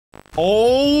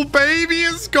Oh, baby,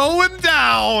 it's going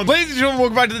down. Ladies and gentlemen,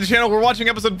 welcome back to the channel. We're watching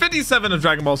episode 57 of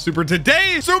Dragon Ball Super.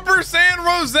 Today, Super Saiyan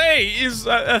Rose is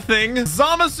a thing.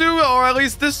 Zamasu, or at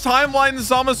least this timeline,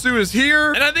 Zamasu is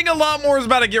here. And I think a lot more is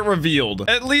about to get revealed.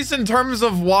 At least in terms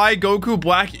of why Goku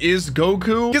Black is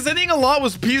Goku. Because I think a lot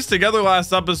was pieced together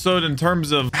last episode in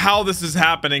terms of how this is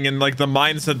happening and like the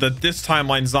mindset that this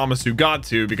timeline Zamasu got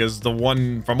to. Because the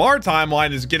one from our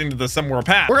timeline is getting to the similar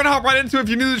path. We're going to hop right into it. If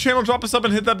you're new to the channel, drop us up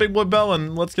and hit that big blue bell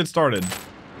and let's get started.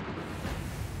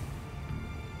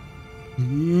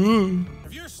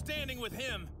 If you're standing with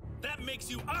him, that makes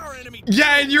you our enemy.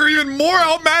 Yeah, and you're even more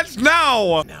outmatched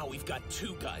now. Now we've got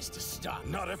two guys to stop.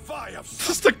 Not if I have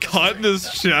Just a cut in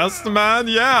his chest, man.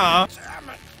 Yeah. Damn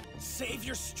it. Save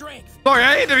your strength. Sorry,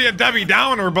 I hate to be a Debbie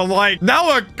Downer, but like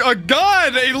now a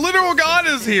god, a literal god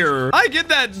is here. I get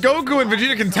that Goku and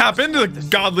Vegeta can tap into the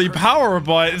godly power,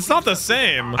 but it's not the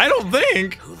same. I don't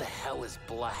think. Who the hell is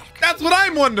Black? That's what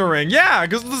I'm wondering. Yeah,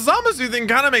 because the Zamasu thing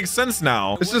kind of makes sense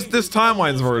now. It's just this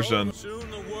timeline's version.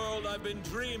 Soon the world I've been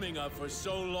dreaming of for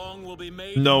so long will be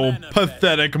made No manifest.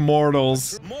 pathetic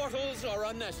mortals. Mortals are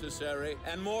unnecessary,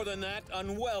 and more than that,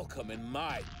 unwelcome in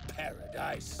my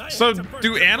paradise. So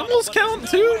do animals count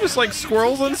too? Just like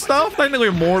squirrels and stuff?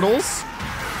 Technically mortals.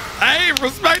 Hey,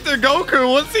 respect to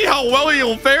Goku. Let's see how well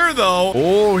he'll fare though.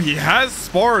 Oh, he has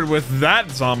sparred with that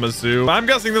Zamasu. I'm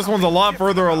guessing this one's a lot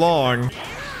further along.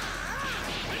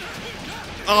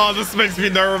 Oh, this makes me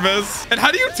nervous. And how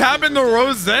do you tap into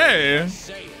Rose? Saiyans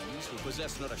who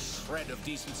possess not a shred of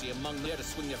decency among them to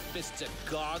swing their fists at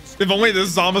gods. If only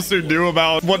this Zamasu knew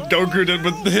about what Goku did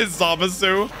with his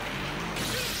Zamasu.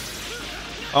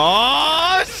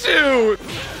 Oh, shoot.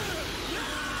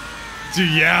 Dude,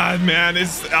 yeah, man,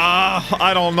 it's,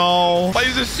 I don't know. Why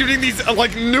he's just shooting these,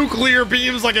 like, nuclear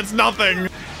beams like it's nothing.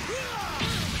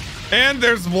 And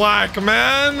there's Black,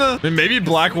 man. I mean, maybe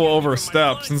Black will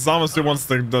overstep since Zamasu wants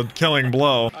the killing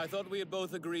blow. I thought we had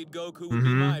both agreed Goku would be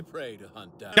my prey to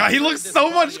hunt down. Yeah, he looks so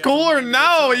much cooler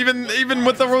now, even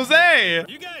with the rose.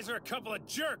 You guys are a couple of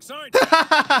jerks, aren't you?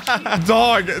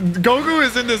 Dog, Goku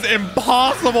is in this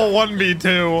impossible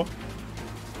 1v2.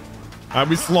 Are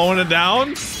we slowing it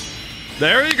down?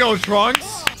 There you go,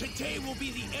 Trunks. Today will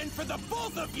be the end for the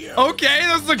both of you. Okay,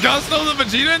 that's the gusto that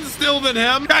Vegeta instilled in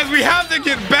him. Guys, we have to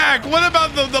get back. What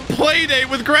about the play date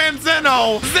with Grand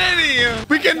Zeno? Zenny,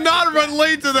 we cannot run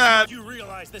late to that. You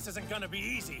realize this isn't gonna be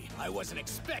easy. I wasn't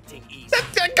expecting easy.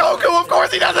 Goku, of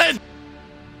course he doesn't.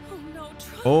 Oh no,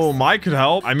 Trunks. Oh, my could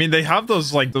help. I mean, they have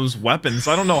those like those weapons.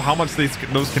 I don't know how much those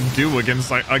can do against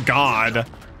like a god.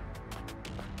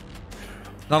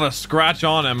 Not a scratch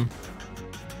on him.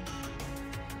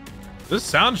 This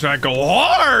soundtrack go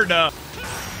hard.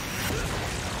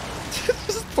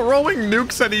 Just throwing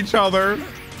nukes at each other.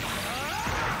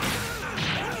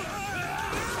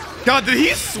 God, did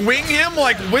he swing him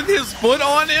like with his foot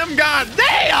on him? God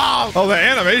damn! Oh, the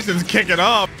animation's kicking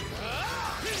up.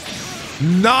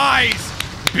 Nice.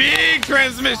 Big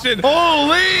transmission.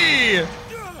 Holy.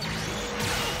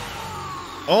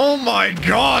 Oh my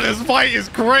God, this fight is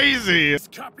crazy. This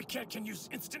copycat can use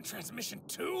instant transmission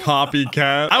too.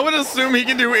 Copycat. I would assume he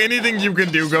can do anything you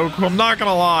can do, Goku. I'm not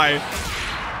gonna lie.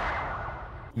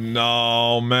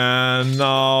 No, man.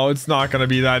 No, it's not gonna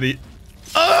be that easy.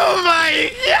 Oh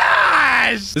my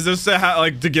gosh! Is this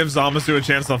like to give Zamasu a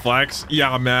chance to flex?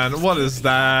 Yeah, man. What is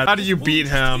that? How do you beat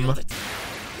him?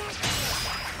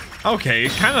 Okay,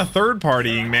 kind of third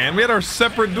partying, man. We had our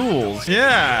separate duels.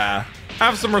 Yeah.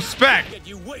 Have some respect.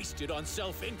 You wasted on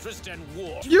self-interest and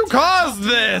war. You caused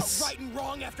this. Right and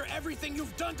wrong after everything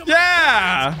you've done to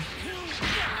Yeah.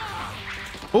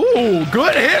 Ooh,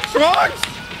 good hit, Trunks.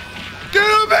 Get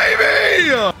him,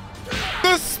 baby.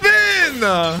 The spin.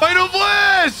 Final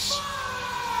flash.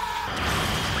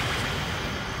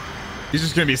 He's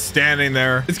just gonna be standing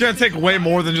there. It's gonna take way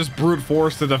more than just brute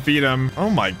force to defeat him. Oh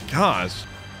my gosh.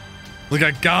 Like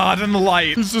a god in the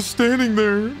light. He's just standing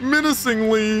there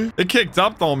menacingly. It kicked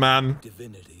up though, man.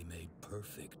 Divinity made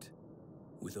perfect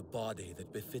with a body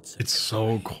that befits. It's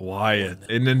so quiet.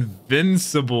 An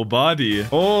invincible body.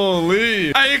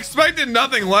 Holy. I expected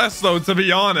nothing less though, to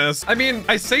be honest. I mean,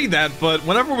 I say that, but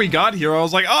whenever we got here, I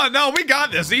was like, oh no, we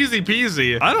got this easy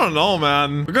peasy. I don't know,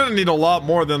 man. We're gonna need a lot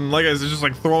more than, like I said, just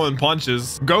like throwing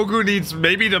punches. Goku needs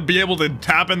maybe to be able to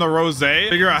tap in the rose,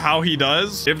 figure out how he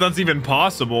does, if that's even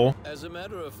possible. As a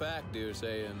matter of fact, dear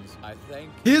Saiyans, I thank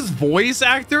His voice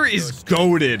actor is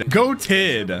goated.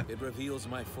 Goated. it reveals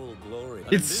my full glory.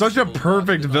 It's such a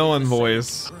perfect villain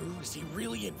voice. Is he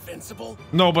really invincible?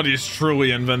 Nobody's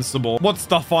truly invincible. What's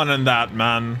the fun in that,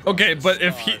 man? Okay, but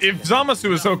if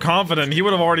Zamasu is so confident, he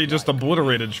would have already just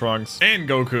obliterated Trunks and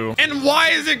Goku. And why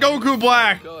is it Goku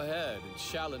Black? Go ahead.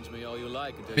 Challenge me all you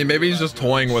like. I mean, maybe he's just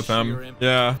toying with him.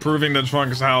 Yeah, proving to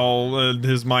Trunks how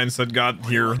his mindset got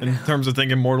here in terms of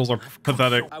thinking mortals are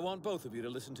pathetic. I want both of you to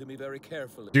listen to me very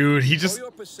carefully. Dude, he just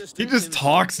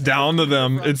talks down to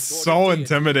them. It's so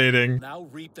intimidating. Now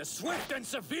reap the swift and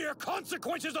severe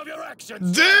consequences of your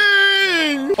actions.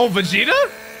 Dang! Oh, Vegeta?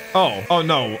 Oh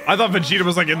no. I thought Vegeta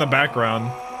was like in the background.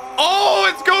 Oh,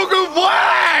 it's Goku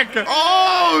Black!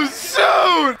 Oh,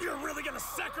 shoot! You're really gonna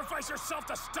sacrifice yourself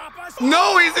to stop us?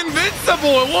 No, he's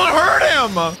invincible. It won't hurt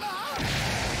him.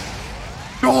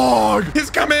 Dog. His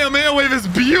Kamehameha wave is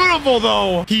beautiful,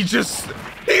 though. He's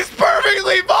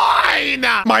perfectly fine.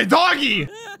 My doggy.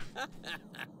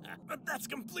 But that's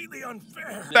completely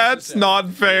unfair. That's not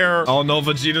fair. Oh, no,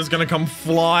 Vegeta's gonna come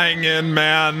flying in,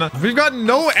 man. We've got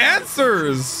no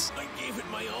answers. I gave it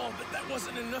my all, but that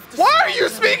wasn't enough to Why are you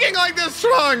speaking like this,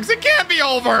 Trunks? It can't be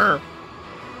over.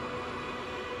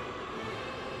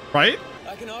 Right?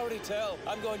 I can already tell.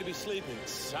 I'm going to be sleeping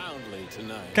soundly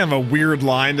tonight. Kind of a weird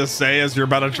line to say as you're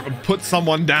about to put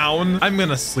someone down. I'm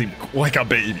gonna sleep like a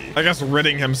baby. I guess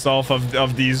ridding himself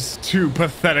of these two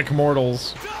pathetic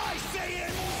mortals. Die,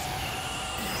 Saiyan!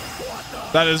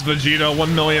 That is Vegeta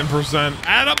 1,000,000%.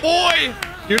 Attaboy!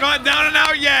 You're not down and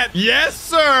out yet. Yes,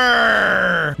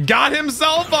 sir. Got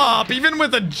himself up, even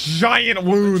with a giant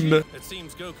wound. It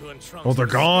seems Goku and Trunks. Oh, they're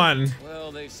gone.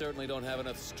 Well, they certainly don't have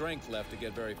enough strength left to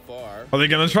get very far. Are they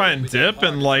gonna try and dip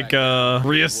and like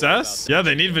reassess? Yeah,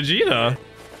 they need Vegeta.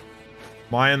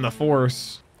 Maya and the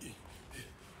Force.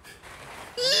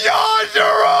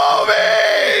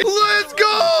 Yajirobe! Let's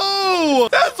go!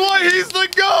 That's why he's the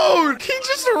GOAT! He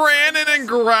just ran in and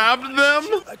grabbed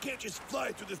them. I can't just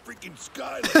fly through the freaking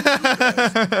sky.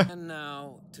 And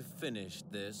now, to finish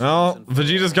this. Well,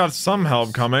 Vegeta's got some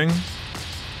help coming.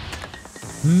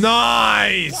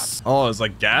 Nice! Oh, it's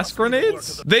like gas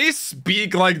grenades? They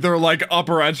speak like they're like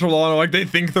upper echelon, like they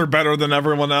think they're better than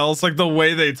everyone else. Like the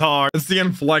way they talk. It's the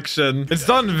inflection. It's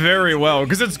done very well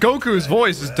because it's Goku's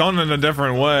voice is done in a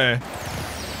different way.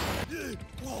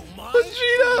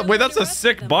 Vegeta! Wait, that's a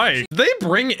sick bite. Did they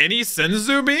bring any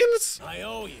Senzu beans? I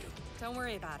owe you. Don't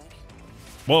worry about it.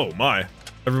 Whoa, my.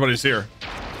 Everybody's here.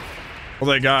 What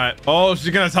they got? Oh,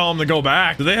 she's gonna tell them to go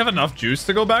back. Do they have enough juice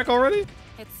to go back already?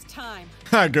 It's time.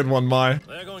 Good one, Mai.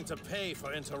 They're going to pay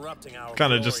for interrupting our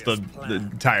Kind of just the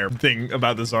entire thing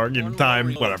about this arc in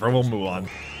time. Whatever, we'll move on.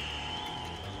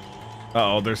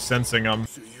 Uh oh, they're sensing them.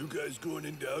 So you guys going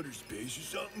into outer space or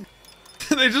something?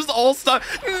 They just all stop.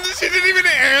 She didn't even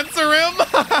answer him.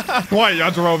 Why,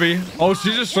 Yajirobe? Oh,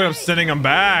 she's just straight up sending him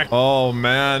back. Oh,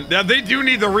 man. Yeah, they do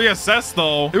need to reassess,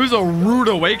 though. It was a rude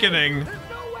awakening. There's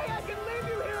no way I can leave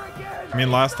you here again. I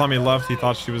mean, last time he left, he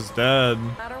thought she was dead. No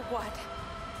matter what,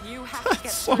 you have to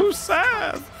get So through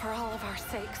sad. this for all of our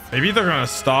sakes. Maybe they're gonna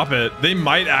stop it. They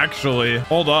might actually.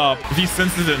 Hold up. If he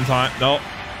senses it in time. Nope.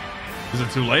 Is it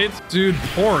too late? Dude,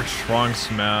 poor Trunks,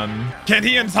 man. Can't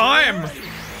he in time?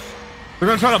 They're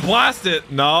gonna try to blast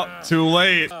it. No, too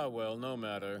late. Ah, well, no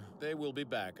matter. They will be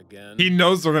back again. He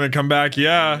knows they're gonna come back,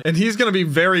 yeah. And he's gonna be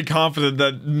very confident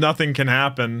that nothing can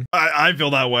happen. I feel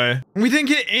that way. We didn't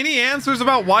get any answers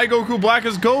about why Goku Black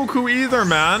is Goku either,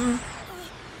 man.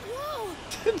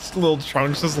 It's little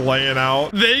Trunks just laying out.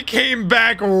 They came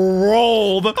back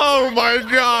rolled. Oh my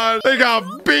god. They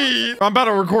got beat. I'm about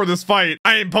to record this fight.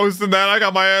 I ain't posting that. I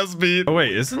got my ass beat. Oh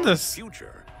wait, isn't this...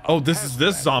 Oh, this is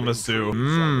this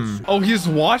Zamasu. Oh, he's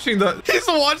watching the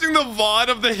VOD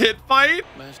of the hit fight.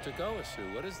 Master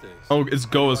Goku, what is this? Oh, it's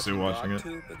Goku watching it.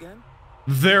 GOKU again?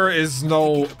 There is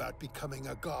no... About becoming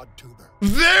a god tuber.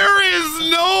 There is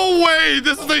no way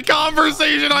this is the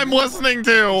conversation I'm listening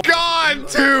to. God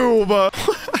tube.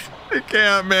 I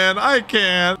can't, man. I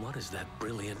can't. What is that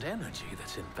brilliant energy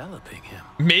that's enveloping him?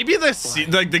 Maybe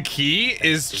the key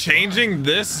is changing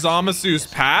this Zamasu's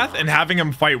path and having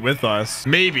him fight with us.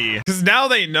 Maybe. Because now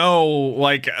they know,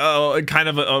 like, kind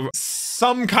of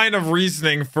some kind of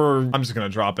reasoning for... I'm just gonna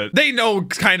drop it. They know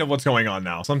kind of what's going on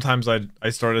now. Sometimes I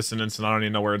start a sentence and I don't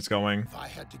even know where it's going. If I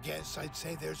had to guess, I'd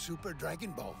say they're Super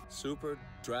Dragon Ball. Super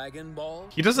Dragon Ball?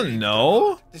 He doesn't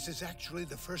know? This is actually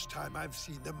the first time I've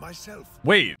seen them myself.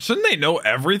 Wait, shouldn't they know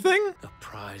everything? A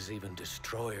prize even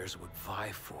destroyers would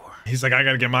vie for. He's like, I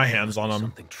gotta get my hands on him.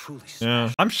 Something truly special.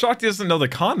 Yeah. I'm shocked he doesn't know the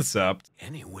concept.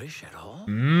 Any wish at all?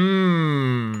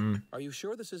 Are you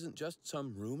sure this isn't just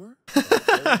some rumor?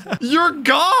 You're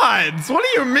gods! What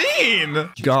do you mean?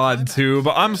 God too,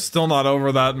 but I'm still not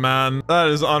over that, man. That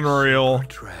is unreal.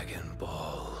 Dragon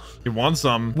Balls. He wants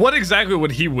some. What exactly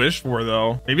would he wish for,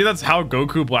 though? Maybe that's how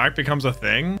Goku Black becomes a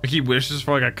thing? Like he wishes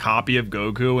for like a copy of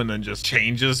Goku and then just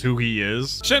changes who he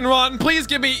is? Shenron, please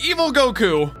give me evil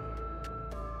Goku.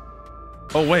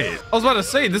 Oh, wait. I was about to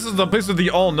say, this is the place with the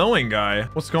all-knowing guy.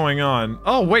 What's going on?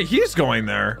 Oh, wait, he's going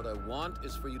there. What I want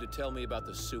is for you to tell me about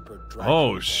the Super Dragon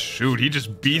Oh, Ball. shoot. He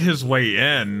just beat his way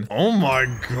in. Oh, my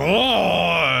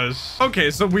gosh. Okay,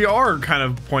 so we are kind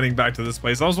of pointing back to this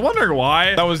place. I was wondering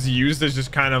why that was used as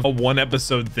just kind of a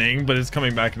one-episode thing, but it's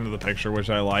coming back into the picture, which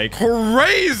I like.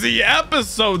 Crazy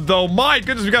episode, though. My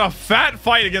goodness, we got a fat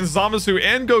fight against Zamasu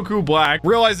and Goku Black.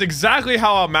 Realize exactly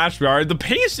how outmatched we are. The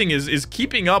pacing is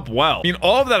keeping up well. I mean,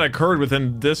 all of that occurred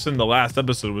within this and the last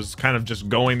episode was kind of just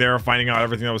going there, finding out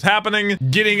everything that was happening,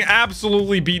 getting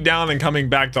absolutely beat down, and coming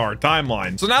back to our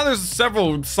timeline. So now there's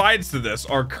several sides to this.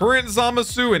 Our current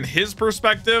Zamasu and his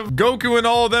perspective, Goku and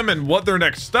all of them and what their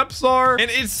next steps are.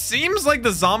 And it seems like the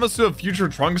Zamasu of Future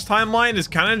Trunks timeline is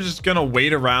kind of just gonna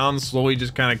wait around, slowly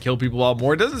just kind of kill people out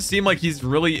more. It doesn't seem like he's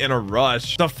really in a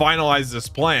rush to finalize this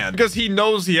plan because he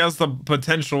knows he has the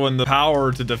potential and the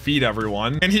power to defeat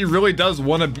everyone. And he really does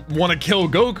want to kill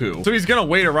Goku. So he's gonna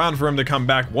wait around for him to come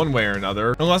back one way or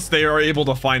another, unless they are able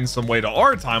to find some way to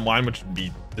our timeline, which would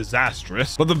be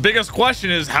disastrous. But the biggest question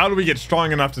is, how do we get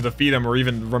strong enough to defeat him or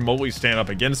even remotely stand up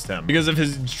against him? Because if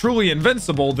he's truly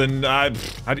invincible, then how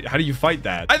do you fight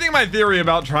that? I think my theory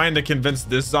about trying to convince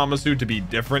this Zamasu to be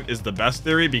different is the best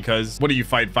theory, because what do you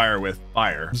fight fire with?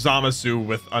 Fire. Zamasu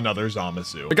with another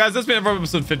Zamasu. But guys, that's been it for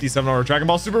episode 57 of our Dragon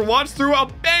Ball Super watch through. A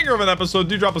banger of an episode.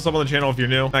 Do drop us up on the channel if you're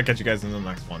new. I'll catch you guys in the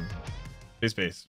next one. Peace.